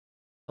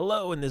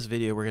Hello, in this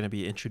video we're going to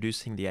be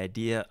introducing the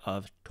idea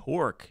of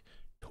torque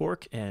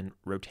and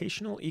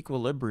rotational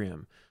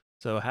equilibrium.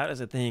 So how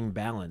does a thing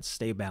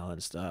stay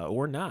balanced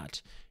or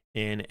not?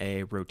 In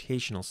a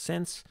rotational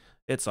sense,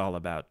 it's all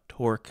about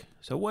torque.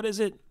 So what is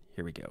it?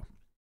 Here we go.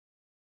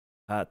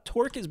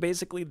 Torque is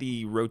basically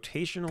the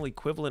rotational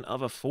equivalent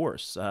of a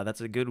force. That's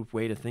a good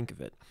way to think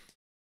of it.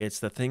 It's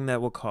the thing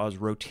that will cause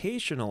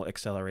rotational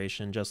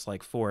acceleration, just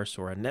like force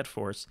or a net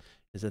force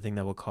is the thing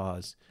that will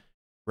cause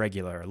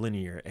regular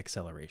linear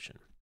acceleration.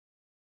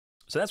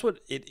 So that's what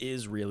it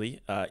is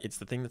really. It's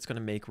the thing that's going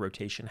to make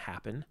rotation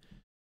happen.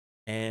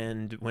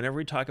 And whenever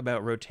we talk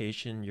about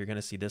rotation, you're going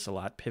to see this a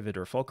lot, pivot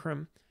or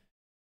fulcrum.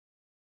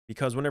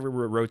 Because whenever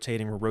we're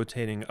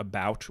rotating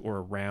about or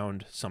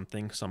around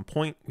something, some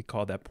point. We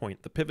call that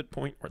point the pivot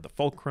point or the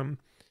fulcrum.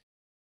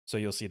 So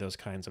you'll see those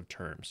kinds of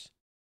terms.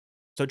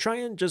 So try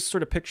and just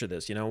sort of picture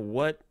this.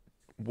 What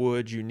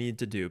would you need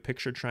to do?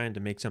 Picture trying to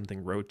make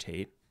something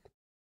rotate.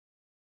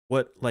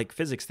 What, like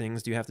physics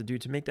things, do you have to do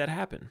to make that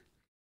happen?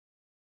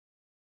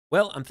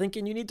 Well, I'm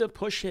thinking you need to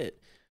push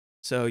it.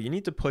 So you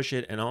need to push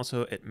it, and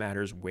also it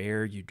matters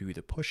where you do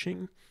the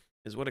pushing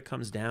is what it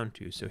comes down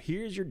to. So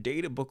here's your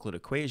data booklet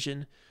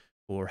equation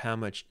for how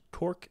much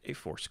torque a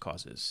force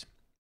causes.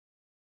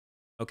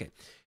 Okay,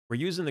 we're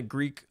using the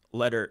Greek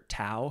letter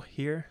tau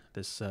here.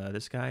 This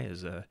guy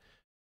is a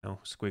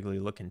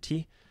squiggly looking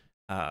T.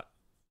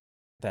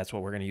 That's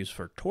what we're going to use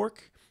for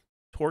torque.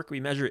 Torque we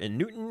measure in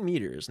Newton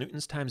meters,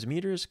 newtons times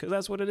meters, because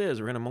that's what it is.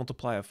 We're going to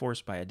multiply a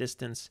force by a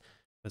distance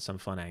with some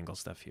fun angle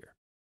stuff here.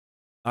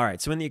 All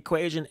right, so in the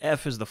equation,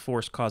 F is the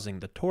force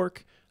causing the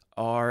torque.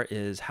 R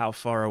is how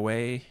far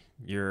away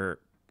your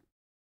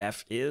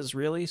F is,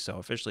 really. So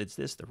officially it's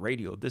this, the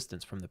radial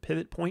distance from the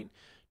pivot point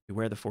to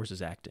where the force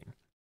is acting.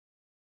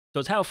 So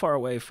it's how far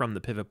away from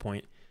the pivot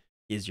point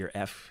is your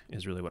F,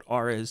 is really what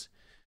R is.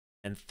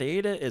 And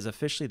theta is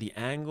officially the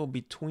angle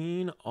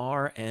between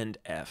R and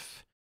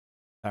F.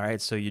 All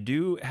right, so you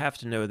do have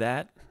to know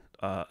that,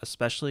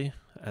 especially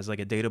as like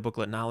a data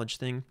booklet knowledge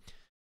thing.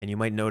 And you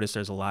might notice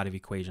there's a lot of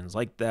equations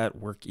like that.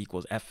 Work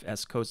equals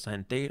Fs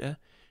cosine theta.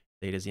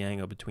 Theta is the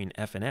angle between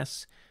F and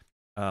S.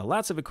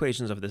 Lots of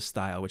equations of this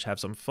style, which have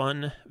some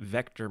fun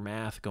vector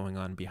math going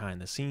on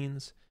behind the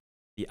scenes.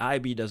 The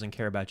IB doesn't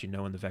care about you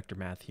knowing the vector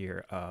math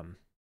here,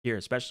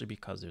 especially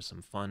because there's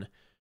some fun,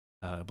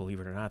 believe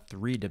it or not,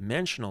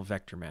 three-dimensional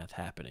vector math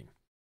happening.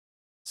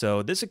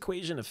 So this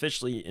equation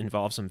officially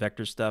involves some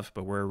vector stuff,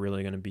 but we're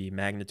really going to be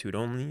magnitude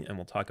only, and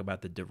we'll talk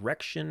about the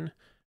direction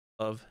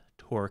of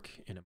torque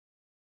in a moment.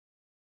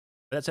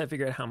 That's how I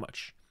figure out how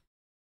much.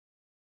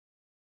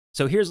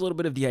 So here's a little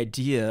bit of the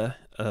idea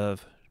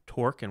of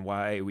torque and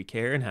why we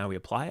care and how we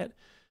apply it.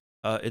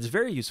 It's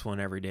very useful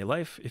in everyday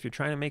life. If you're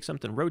trying to make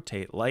something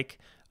rotate, like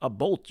a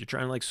bolt, you're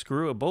trying to like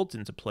screw a bolt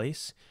into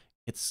place.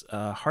 It's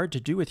hard to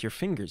do with your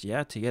fingers, to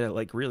get it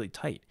like really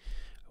tight.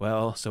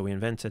 Well, so we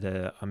invented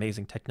an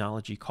amazing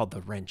technology called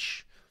the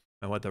wrench.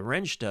 And what the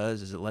wrench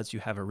does is it lets you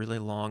have a really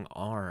long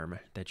arm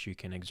that you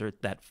can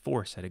exert that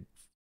force at a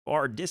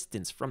far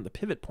distance from the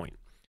pivot point.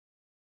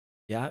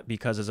 Yeah,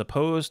 because as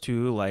opposed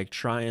to like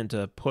trying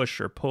to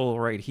push or pull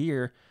right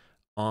here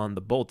on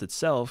the bolt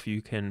itself,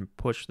 you can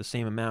push the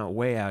same amount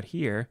way out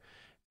here.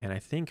 And I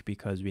think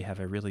because we have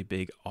a really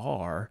big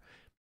R,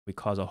 we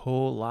cause a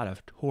whole lot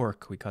of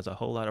torque. We cause a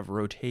whole lot of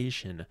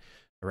rotation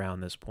around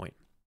this point.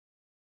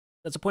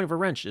 That's the point of a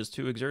wrench, is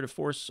to exert a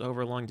force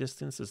over a long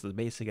distance. This is the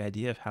basic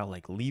idea of how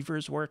like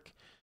levers work.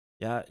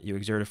 Yeah, you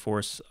exert a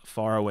force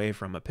far away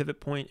from a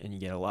pivot point and you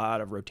get a lot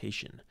of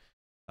rotation.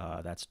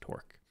 That's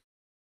torque.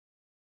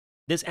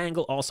 This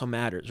angle also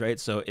matters, right?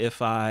 So if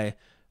you're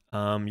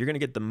going to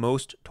get the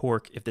most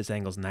torque if this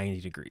angle is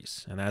 90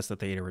 degrees. And that's the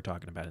theta we're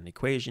talking about in the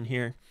equation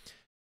here.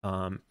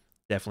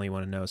 Definitely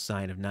want to know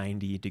sine of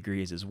 90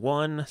 degrees is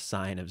 1.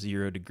 Sine of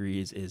 0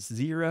 degrees is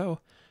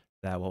 0.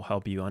 That will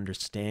help you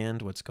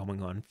understand what's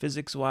going on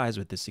physics-wise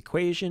with this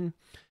equation.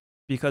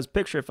 Because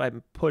picture if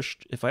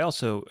I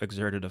also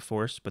exerted a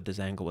force, but this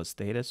angle was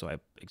theta, so I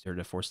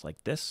exerted a force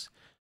like this.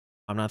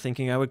 I'm not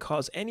thinking I would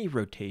cause any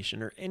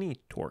rotation or any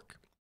torque.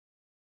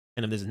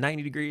 And if this is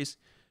 90 degrees,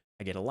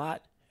 I get a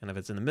lot. And if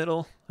it's in the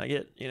middle, I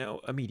get,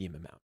 a medium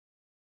amount.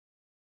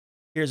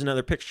 Here's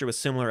another picture with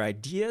similar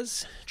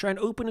ideas. Try and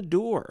open a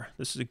door.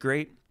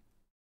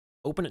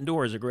 Open a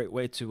door is a great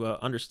way to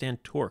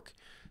understand torque.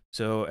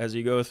 So as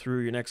you go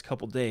through your next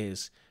couple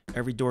days,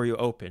 every door you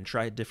open,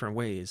 try it different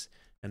ways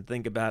and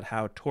think about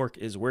how torque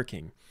is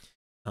working.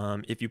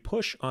 If you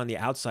push on the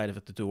outside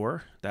of the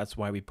door, that's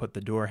why we put the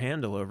door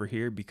handle over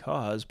here,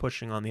 because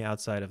pushing on the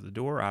outside of the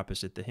door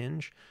opposite the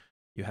hinge,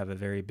 you have a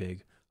very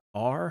big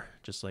R,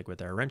 just like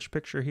with our wrench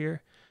picture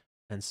here.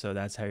 And so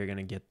that's how you're going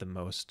to get the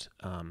most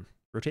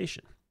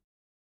rotation.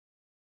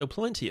 So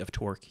plenty of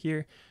torque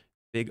here,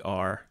 big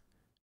R,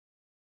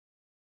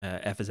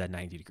 F is at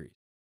 90 degrees.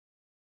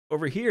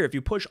 Over here, if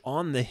you push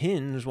on the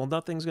hinge, well,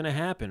 nothing's going to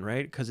happen,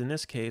 right? Because in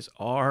this case,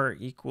 R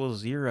equals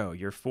 0.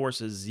 Your force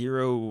is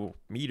 0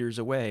 meters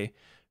away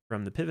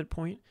from the pivot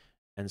point,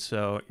 and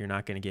so you're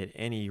not going to get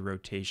any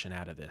rotation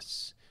out of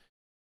this.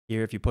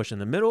 Here, if you push in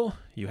the middle,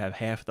 you have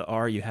half the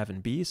R you have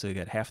in B, so you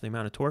get half the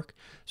amount of torque.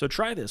 So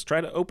try this.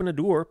 Try to open a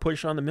door,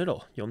 push on the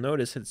middle. You'll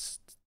notice it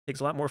takes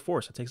a lot more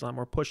force. It takes a lot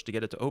more push to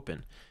get it to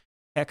open.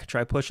 Heck,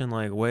 try pushing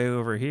like way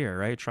over here,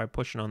 right? Try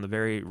pushing on the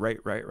very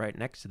right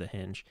next to the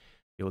hinge.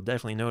 You'll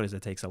definitely notice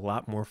it takes a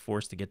lot more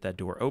force to get that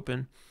door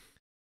open,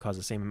 cause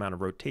the same amount of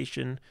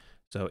rotation.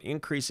 So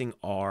increasing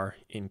R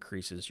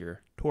increases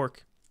your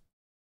torque.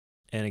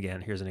 And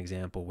again, here's an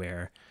example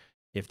where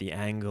if the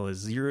angle is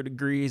 0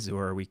 degrees,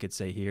 or we could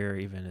say here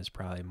even is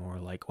probably more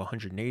like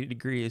 180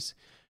 degrees,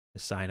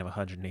 the sine of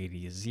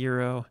 180 is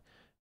 0,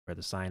 where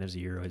the sine of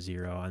 0 is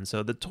 0. And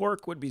so the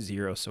torque would be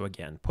 0. So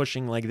again,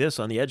 pushing like this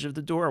on the edge of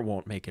the door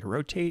won't make it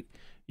rotate.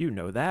 You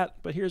know that,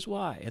 but here's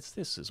why.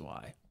 This is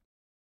why.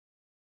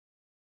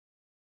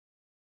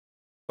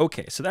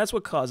 Okay, so that's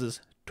what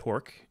causes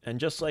torque. And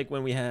just like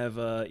when we have,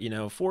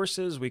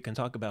 forces, we can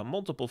talk about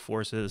multiple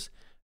forces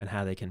and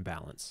how they can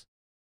balance.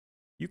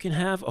 You can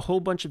have a whole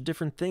bunch of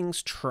different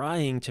things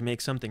trying to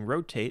make something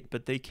rotate,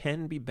 but they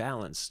can be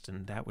balanced,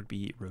 and that would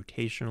be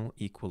rotational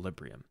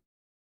equilibrium.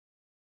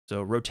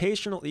 So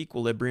rotational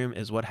equilibrium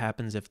is what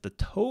happens if the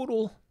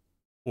total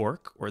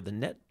torque, or the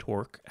net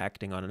torque,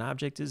 acting on an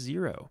object is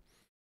 0.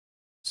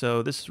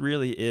 So this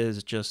really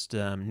is just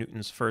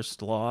Newton's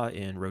first law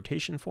in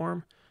rotation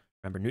form.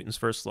 Remember, Newton's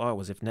first law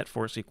was if net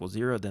force equals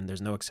 0, then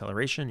there's no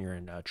acceleration. You're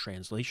in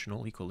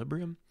translational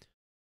equilibrium.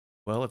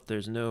 Well, if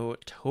there's no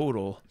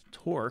total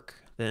torque,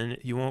 then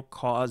you won't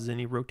cause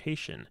any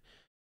rotation.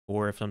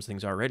 Or if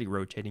something's already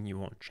rotating, you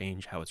won't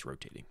change how it's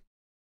rotating.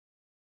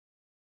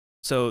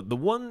 So the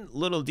one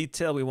little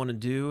detail we want to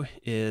do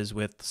is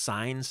with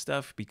sine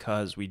stuff,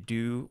 because when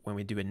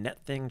we do a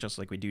net thing, just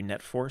like we do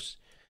net force,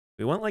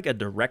 we want like a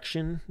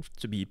direction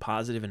to be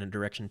positive and a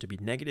direction to be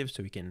negative,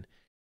 so we can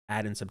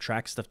add and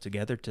subtract stuff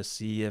together to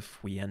see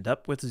if we end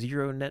up with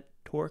 0 net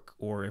torque,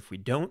 or if we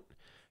don't,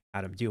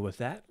 how to deal with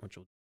that, which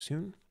we'll do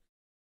soon.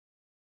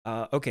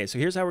 Okay, so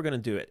here's how we're going to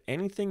do it.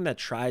 Anything that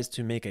tries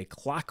to make a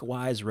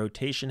clockwise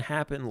rotation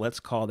happen, let's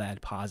call that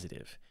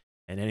positive.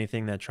 And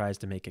anything that tries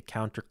to make a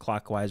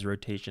counterclockwise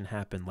rotation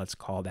happen, let's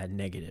call that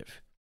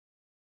negative.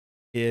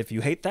 If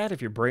you hate that,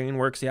 if your brain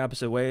works the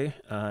opposite way,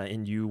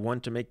 and you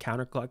want to make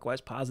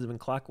counterclockwise positive and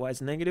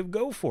clockwise negative,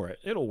 go for it.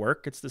 It'll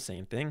work. It's the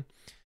same thing.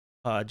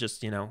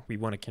 We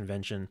want a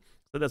convention,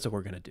 so that's what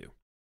we're going to do.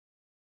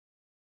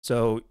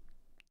 So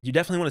you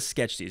definitely want to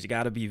sketch these. You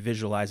got to be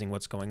visualizing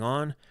what's going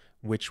on.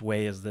 Which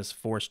way is this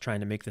force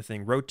trying to make the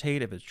thing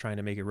rotate? If it's trying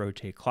to make it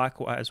rotate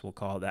clockwise, we'll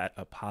call that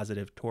a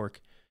positive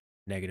torque.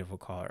 Negative, we'll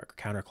call it, or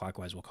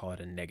counterclockwise, we'll call it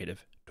a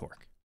negative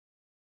torque.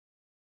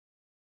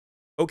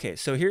 Okay,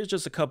 so here's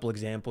just a couple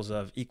examples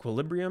of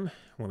equilibrium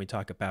when we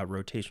talk about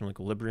rotational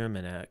equilibrium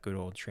and a good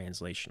old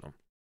translational.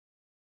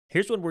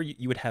 Here's one where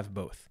you would have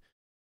both.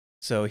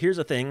 So here's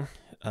a thing,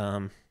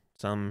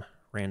 some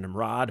random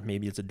rod,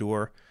 maybe it's a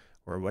door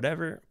or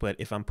whatever, but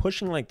if I'm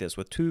pushing like this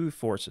with two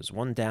forces,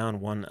 one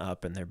down, one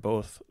up, and they're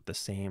both the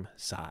same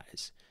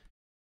size,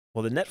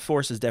 well, the net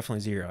force is definitely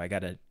 0. I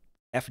got an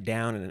F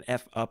down and an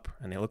F up,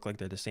 and they look like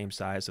they're the same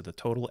size, so the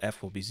total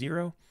F will be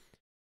 0.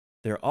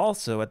 They're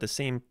also at the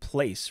same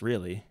place,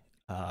 really.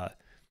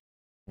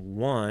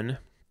 One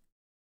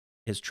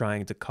is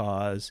trying to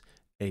cause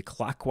a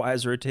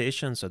clockwise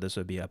rotation, so this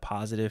would be a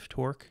positive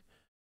torque,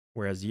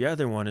 whereas the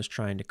other one is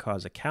trying to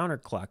cause a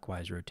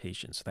counterclockwise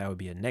rotation, so that would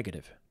be a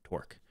negative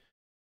torque.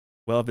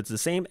 Well, if it's the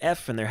same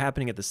F and they're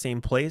happening at the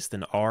same place,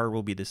 then R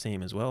will be the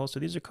same as well. So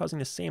these are causing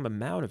the same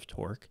amount of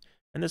torque,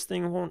 and this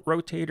thing won't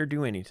rotate or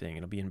do anything.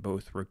 It'll be in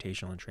both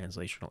rotational and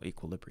translational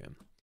equilibrium.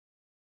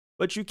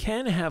 But you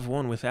can have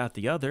one without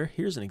the other.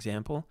 Here's an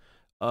example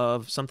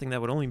of something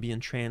that would only be in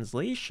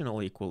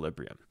translational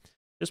equilibrium.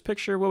 Just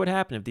picture what would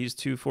happen if these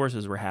two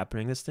forces were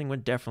happening. This thing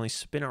would definitely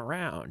spin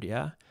around,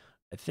 yeah?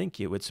 I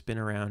think it would spin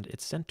around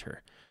its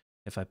center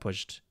if I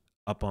pushed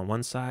up on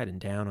one side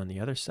and down on the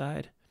other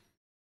side.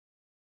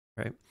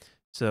 Right?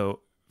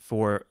 So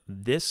for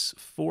this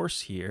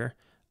force here,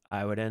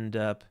 I would end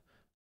up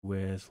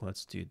with,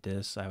 let's do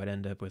this, I would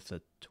end up with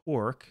a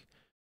torque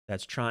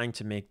that's trying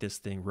to make this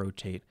thing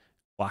rotate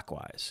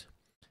clockwise.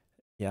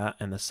 Yeah,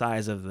 and the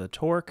size of the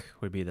torque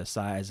would be the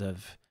size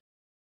of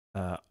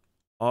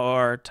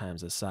R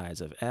times the size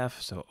of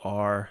F. So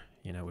R,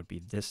 would be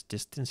this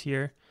distance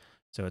here.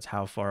 So it's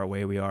how far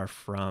away we are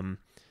from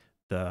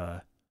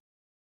the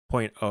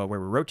point where we're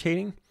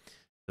rotating.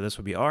 So this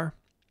would be R.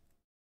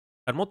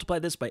 I'd multiply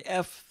this by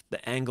F.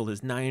 The angle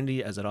is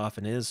 90, as it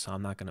often is, so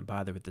I'm not going to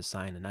bother with the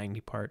sine of 90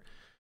 part.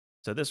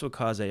 So this will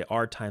cause a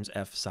R times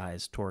F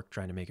size torque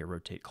trying to make it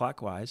rotate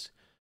clockwise.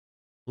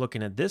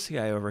 Looking at this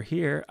guy over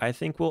here, I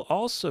think we'll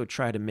also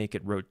try to make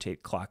it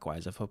rotate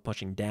clockwise if I'm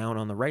pushing down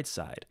on the right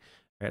side.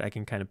 Right? I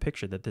can kind of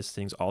picture that this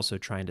thing's also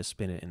trying to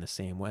spin it in the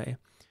same way.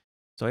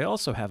 So I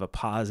also have a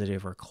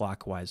positive or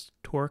clockwise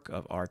torque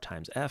of R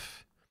times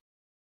F.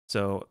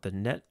 So the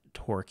net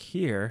torque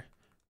here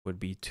would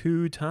be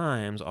 2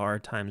 times R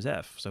times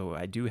F. So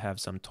I do have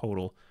some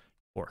total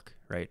torque,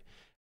 right?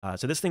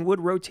 So this thing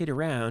would rotate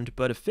around,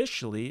 but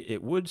officially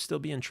it would still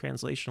be in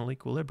translational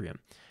equilibrium.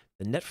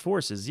 the net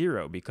force is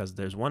 0 because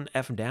there's one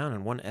F down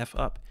and one F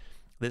up.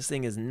 This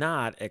thing is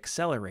not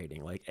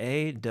accelerating. Like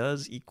A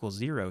does equal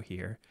 0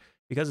 here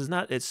because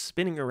it's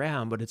spinning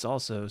around, but it's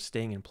also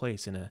staying in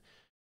place in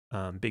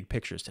a big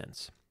picture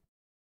sense.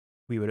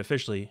 We would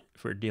officially,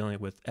 if we're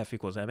dealing with F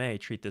equals ma,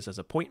 treat this as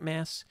a point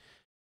mass.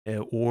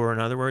 Or in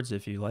other words,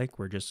 if you like,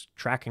 we're just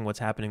tracking what's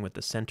happening with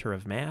the center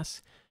of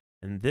mass.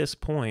 And this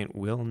point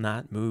will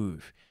not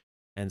move.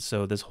 And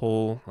so this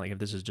whole, like if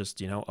this is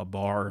just, a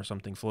bar or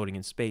something floating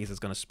in space, it's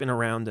going to spin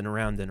around and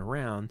around and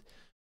around,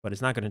 but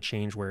it's not going to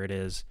change where it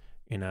is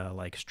in a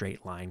like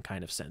straight line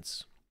kind of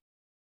sense.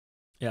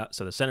 Yeah,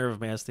 so the center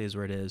of mass stays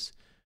where it is.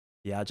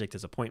 The object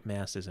as a point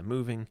mass isn't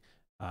moving,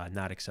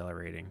 not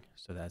accelerating.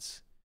 So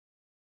that's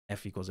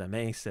F equals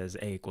ma says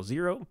A equals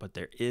 0, but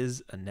there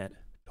is a net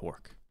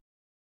torque.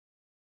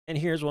 And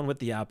here's one with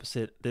the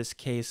opposite. This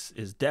case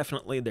is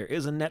definitely, there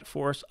is a net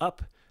force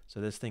up,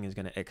 so this thing is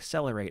going to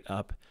accelerate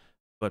up.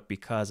 But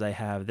because I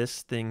have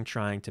this thing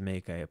trying to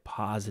make a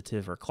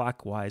positive or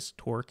clockwise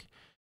torque,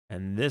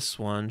 and this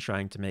one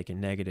trying to make a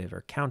negative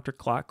or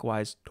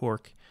counterclockwise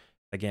torque,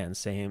 again,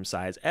 same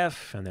size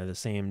F, and they're the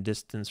same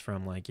distance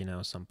from like,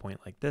 some point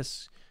like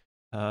this,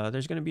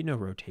 there's going to be no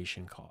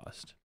rotation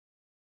caused.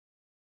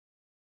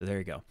 So there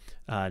you go.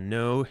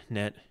 No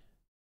net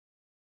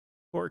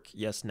torque,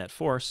 yes, net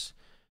force.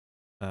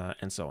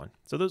 And so on.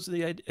 So those are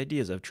the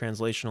ideas of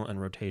translational and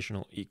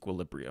rotational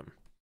equilibrium.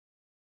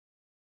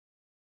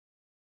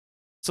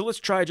 So let's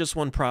try just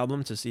one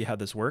problem to see how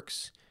this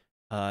works.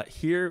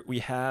 Here we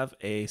have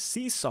a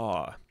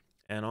seesaw,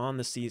 and on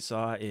the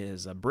seesaw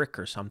is a brick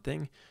or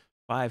something,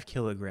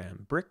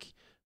 5-kilogram brick,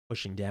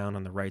 pushing down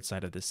on the right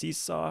side of the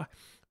seesaw.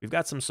 We've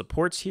got some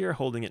supports here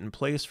holding it in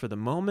place for the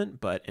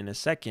moment, but in a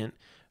second,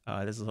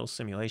 there's a little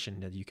simulation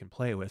that you can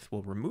play with.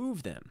 We'll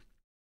remove them.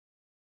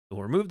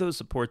 We'll remove those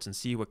supports and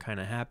see what kind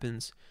of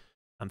happens.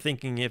 I'm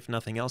thinking if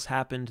nothing else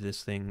happened,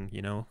 this thing,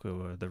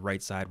 the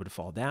right side would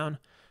fall down,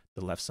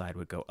 the left side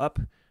would go up,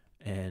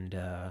 and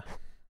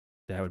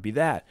that would be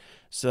that.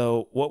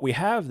 So what we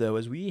have, though,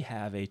 is we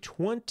have a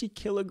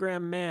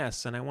 20-kilogram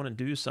mass, and I want to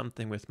do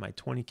something with my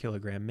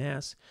 20-kilogram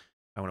mass.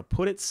 I want to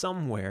put it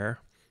somewhere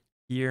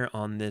here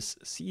on this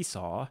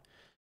seesaw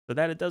so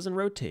that it doesn't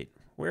rotate.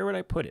 Where would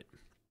I put it?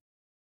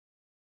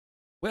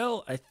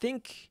 Well, I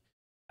think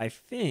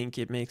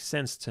it makes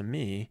sense to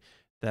me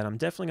that I'm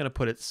definitely going to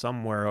put it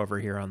somewhere over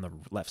here on the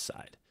left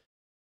side,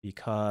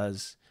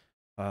 because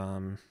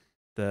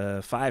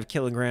the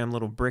 5-kilogram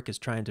little brick is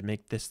trying to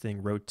make this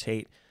thing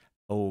rotate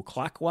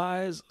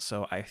clockwise.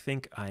 So I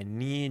think I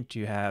need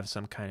to have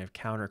some kind of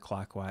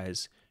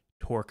counterclockwise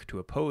torque to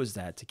oppose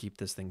that to keep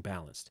this thing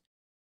balanced.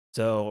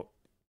 So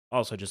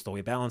also just the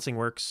way balancing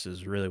works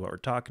is really what we're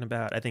talking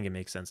about. I think it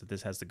makes sense that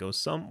this has to go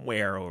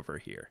somewhere over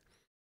here.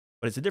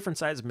 But it's a different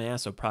size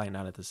mass, so probably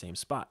not at the same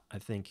spot. I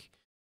think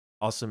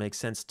also makes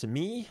sense to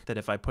me that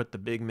if I put the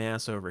big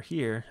mass over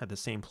here at the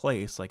same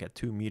place, like at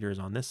 2 meters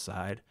on this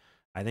side,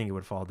 I think it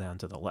would fall down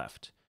to the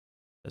left.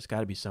 There's got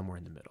to be somewhere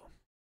in the middle.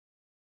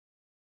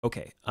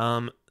 Okay,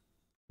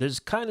 there's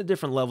kind of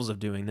different levels of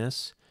doing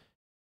this.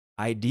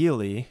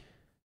 Ideally,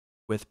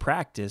 with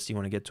practice, you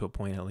want to get to a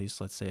point, at least,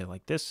 let's say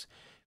like this,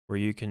 where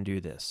you can do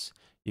this.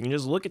 You can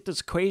just look at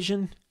this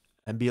equation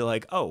and be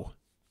like, oh,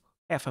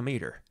 half a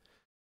meter.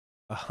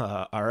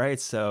 All right,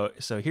 so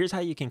here's how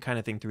you can kind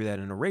of think through that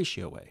in a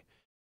ratio way.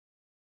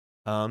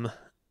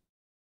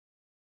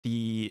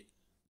 The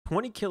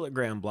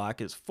 20-kilogram block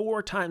is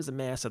 4 times the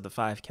mass of the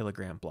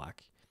 5-kilogram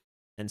block.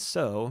 And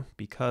so,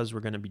 because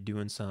we're going to be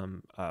doing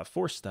some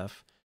force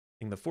stuff, I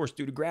think the force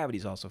due to gravity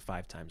is also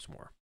 5 times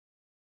more.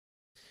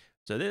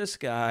 So this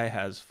guy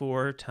has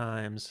 4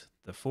 times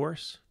the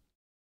force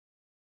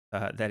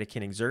that it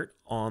can exert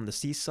on the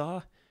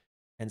seesaw.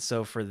 And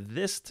so for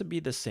this to be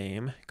the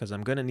same, because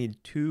I'm going to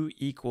need 2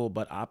 equal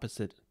but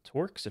opposite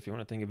torques, if you want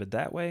to think of it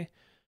that way,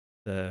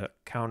 the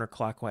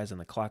counterclockwise and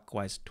the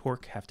clockwise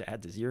torque have to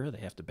add to 0. They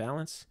have to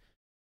balance.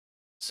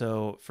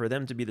 So for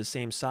them to be the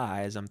same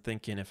size, I'm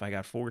thinking if I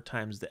got 4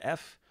 times the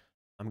F,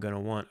 I'm going to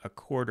want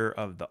 1/4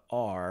 of the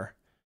R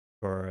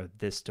for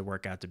this to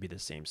work out to be the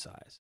same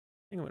size.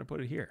 I think I'm going to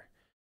put it here.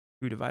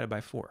 2 divided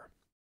by 4.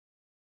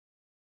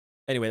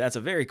 Anyway, that's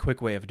a very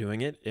quick way of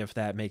doing it. If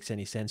that makes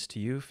any sense to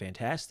you,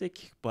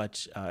 fantastic.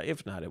 But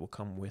if not, it will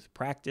come with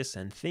practice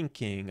and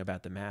thinking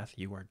about the math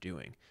you are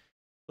doing.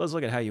 Let's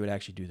look at how you would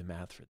actually do the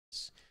math for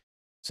this.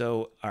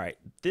 So, all right,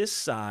 this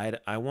side,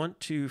 I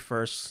want to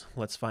first,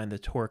 let's find the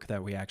torque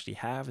that we actually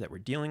have that we're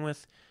dealing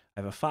with.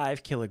 I have a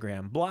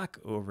 5-kilogram block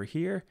over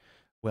here.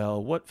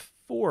 Well, what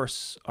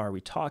force are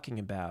we talking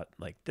about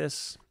like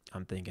this?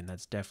 I'm thinking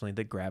that's definitely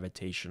the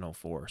gravitational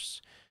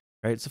force.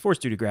 Right, it's the force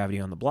due to gravity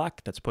on the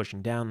block that's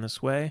pushing down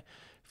this way.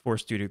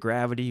 Force due to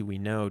gravity, we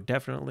know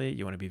definitely,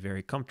 you want to be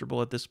very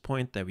comfortable at this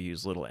point that we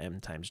use little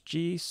m times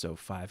g, so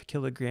 5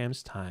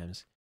 kilograms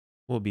times,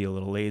 we'll be a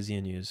little lazy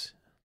and use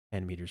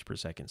 10 meters per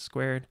second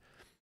squared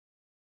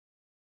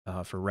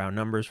for round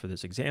numbers for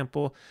this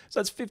example. So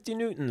that's 50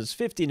 newtons.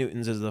 50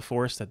 newtons is the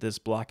force that this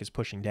block is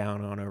pushing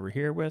down on over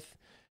here with.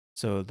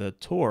 So the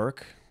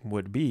torque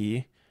would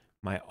be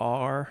my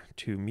R,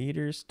 2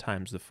 meters,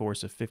 times the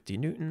force of 50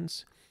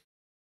 newtons,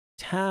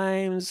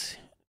 times,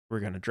 we're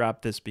going to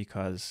drop this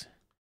because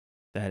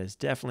that is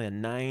definitely a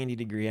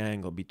 90-degree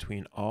angle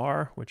between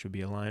R, which would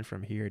be a line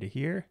from here to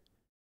here,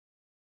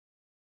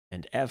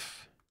 and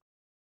F,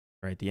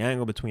 right? The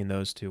angle between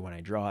those two when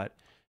I draw it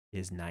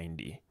is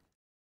 90.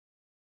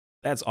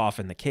 That's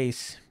often the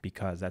case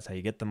because that's how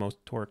you get the most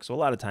torque. So a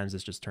lot of times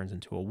this just turns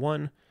into a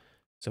 1.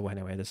 So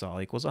anyway, this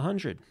all equals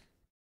 100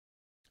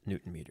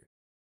 Newton meters.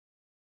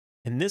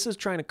 And this is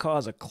trying to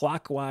cause a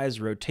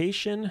clockwise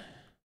rotation.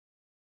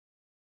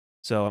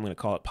 So I'm going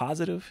to call it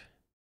positive.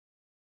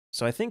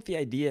 So I think the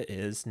idea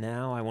is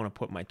now I want to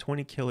put my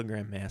 20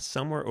 kilogram mass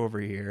somewhere over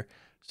here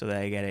so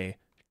that I get a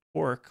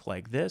torque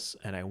like this,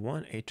 and I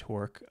want a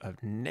torque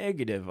of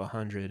negative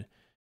 100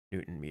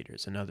 Newton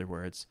meters. In other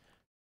words,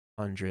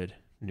 100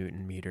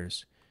 Newton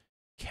meters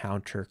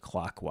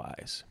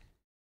counterclockwise.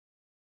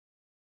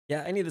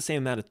 Yeah, I need the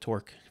same amount of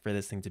torque for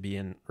this thing to be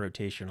in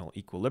rotational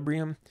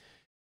equilibrium.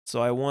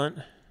 So I want,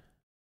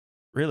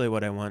 really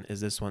what I want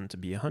is this one to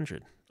be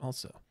 100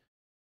 also.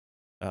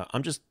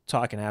 I'm just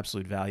talking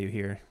absolute value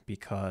here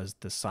because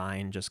the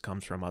sign just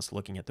comes from us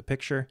looking at the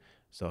picture.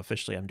 So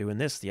officially I'm doing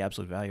this, the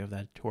absolute value of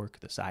that torque,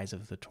 the size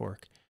of the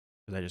torque,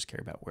 because I just care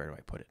about where do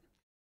I put it.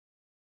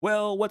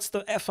 Well, what's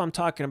the F I'm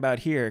talking about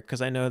here? Because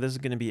I know this is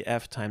going to be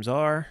F times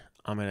R.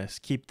 I'm going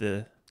to keep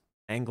the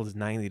angle is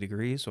 90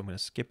 degrees, so I'm going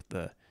to skip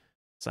the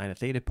sine of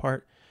theta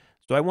part.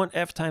 So I want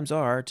F times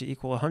R to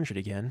equal 100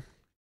 again.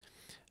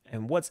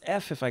 And what's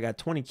F if I got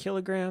 20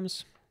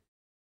 kilograms?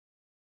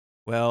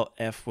 Well,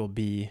 F will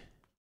be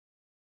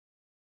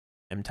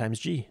M times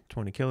G,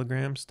 20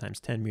 kilograms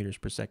times 10 meters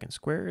per second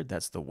squared.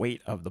 That's the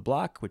weight of the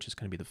block, which is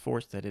going to be the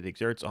force that it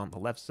exerts on the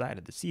left side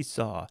of the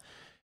seesaw,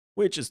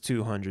 which is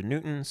 200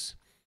 newtons.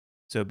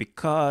 So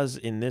because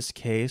in this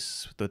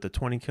case, with the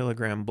 20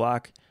 kilogram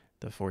block,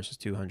 the force is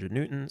 200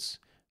 newtons,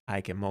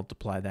 I can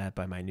multiply that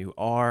by my new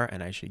R,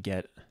 and I should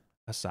get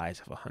a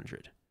size of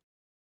 100.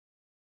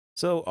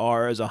 So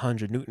R is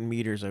 100 Newton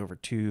meters over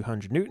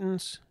 200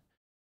 newtons.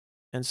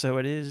 And so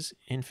it is,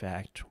 in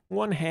fact,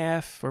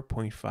 1/2 or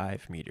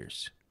 0.5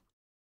 meters.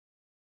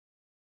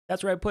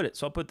 That's where I put it.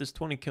 So I'll put this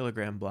 20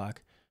 kilogram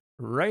block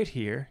right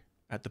here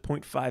at the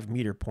 0.5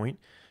 meter point,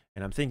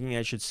 and I'm thinking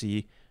I should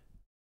see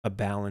a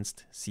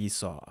balanced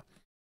seesaw.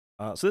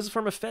 So this is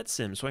from a PhET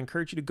sim, so I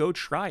encourage you to go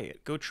try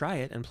it. Go try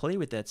it and play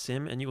with that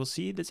sim, and you will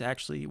see this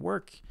actually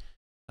work.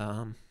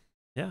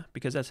 Yeah,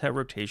 because that's how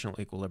rotational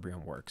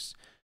equilibrium works.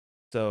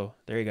 So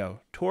there you go.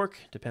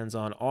 Torque depends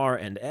on R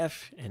and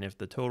F, and if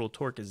the total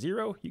torque is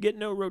 0, you get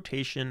no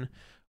rotation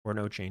or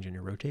no change in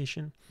your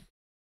rotation.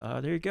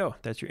 There you go.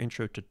 That's your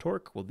intro to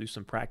torque. We'll do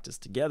some practice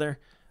together.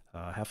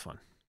 Have fun.